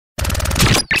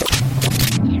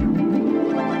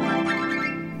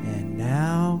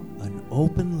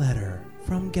open letter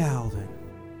from Galvin.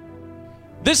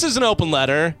 This is an open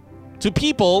letter to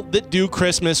people that do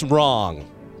Christmas wrong.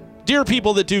 Dear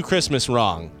people that do Christmas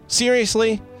wrong,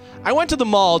 seriously? I went to the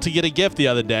mall to get a gift the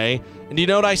other day, and do you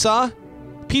know what I saw?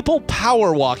 People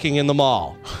power walking in the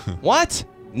mall. What?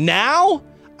 Now?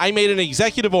 I made an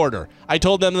executive order. I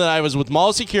told them that I was with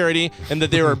mall security and that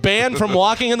they were banned from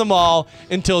walking in the mall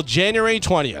until January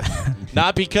 20th.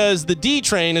 Not because the D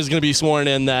train is going to be sworn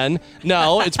in then.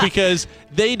 No, it's because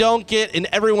they don't get in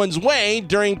everyone's way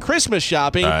during Christmas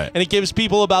shopping, and it gives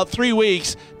people about 3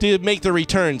 weeks to make the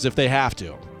returns if they have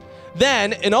to.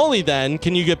 Then, and only then,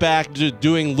 can you get back to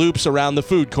doing loops around the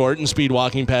food court and speed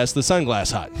walking past the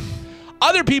Sunglass Hut.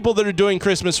 Other people that are doing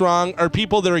Christmas wrong are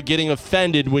people that are getting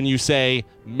offended when you say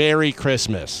Merry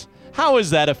Christmas. How is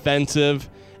that offensive?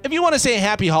 If you want to say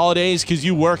Happy Holidays because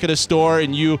you work at a store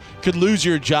and you could lose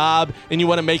your job and you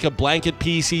want to make a blanket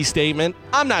PC statement,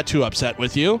 I'm not too upset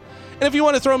with you. And if you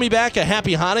want to throw me back a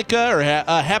Happy Hanukkah or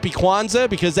a Happy Kwanzaa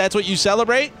because that's what you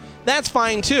celebrate, that's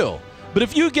fine too. But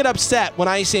if you get upset when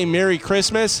I say Merry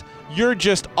Christmas, you're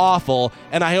just awful,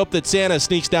 and I hope that Santa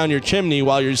sneaks down your chimney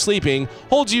while you're sleeping,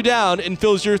 holds you down, and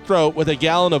fills your throat with a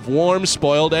gallon of warm,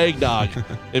 spoiled eggnog,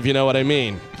 if you know what I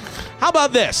mean. How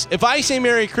about this? If I say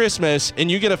Merry Christmas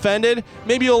and you get offended,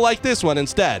 maybe you'll like this one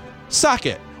instead. Suck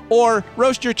it, or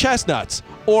roast your chestnuts,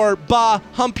 or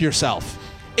hump yourself.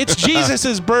 It's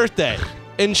Jesus' birthday.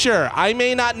 And sure, I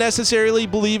may not necessarily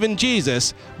believe in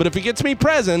Jesus, but if it gets me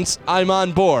presents, I'm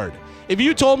on board. If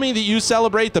you told me that you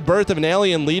celebrate the birth of an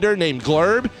alien leader named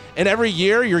Glurb, and every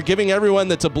year you're giving everyone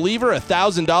that's a believer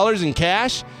 $1,000 in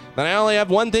cash, then I only have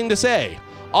one thing to say.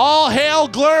 All hail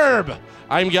Glurb!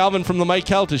 I'm Galvin from The Mike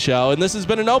Kelta Show, and this has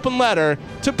been an open letter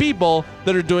to people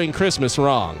that are doing Christmas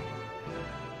wrong.